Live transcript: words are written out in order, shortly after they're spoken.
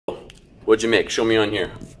What'd you make? Show me on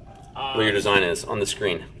here what your design is on the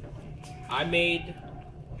screen. I made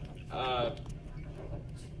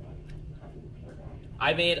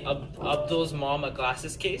Abdul's mom a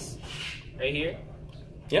glasses case, right here.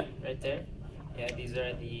 Yep. Right there. Yeah, these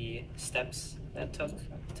are the steps that took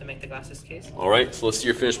to make the glasses case. All right, so let's see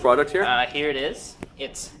your finished product here. Here it is.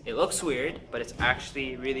 It looks weird, but it's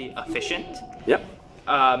actually really efficient. Yep.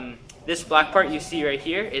 This black part you see right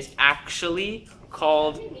here is actually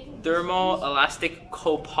called thermoelastic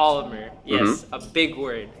copolymer. Yes, a big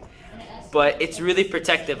word. But it's really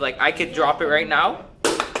protective. Like, I could drop it right now,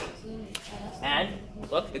 and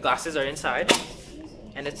look, the glasses are inside,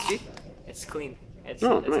 and it's clean. It's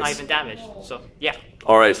nice. not even damaged. So yeah.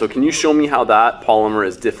 All right, so can you show me how that polymer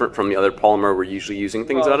is different from the other polymer we're usually using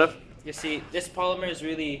things out of? You see, this polymer is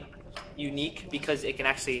really unique because it can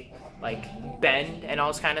actually like bend and all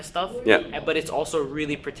this kind of stuff. Yeah. But it's also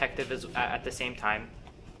really protective at the same time.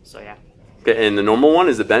 So yeah. Okay, and the normal one,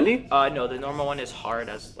 is it bendy? No, the normal one is hard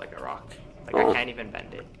as like a rock. Like I can't even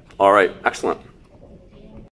bend it. All right, excellent.